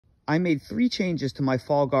I made 3 changes to my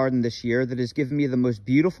fall garden this year that has given me the most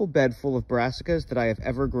beautiful bed full of brassicas that I have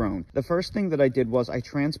ever grown. The first thing that I did was I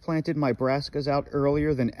transplanted my brassicas out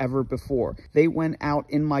earlier than ever before. They went out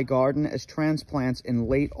in my garden as transplants in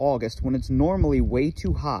late August when it's normally way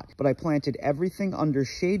too hot, but I planted everything under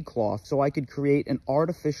shade cloth so I could create an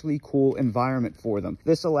artificially cool environment for them.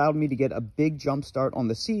 This allowed me to get a big jump start on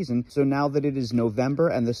the season, so now that it is November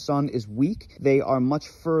and the sun is weak, they are much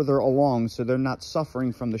further along, so they're not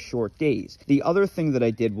suffering from the short days. The other thing that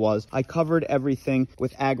I did was I covered everything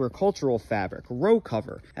with agricultural fabric, row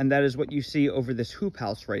cover, and that is what you see over this hoop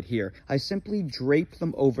house right here. I simply draped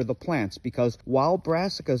them over the plants because while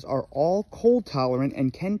brassicas are all cold tolerant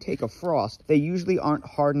and can take a frost, they usually aren't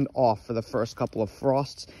hardened off for the first couple of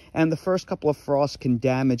frosts, and the first couple of frosts can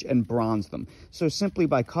damage and bronze them. So simply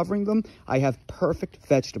by covering them, I have perfect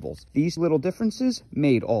vegetables. These little differences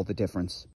made all the difference.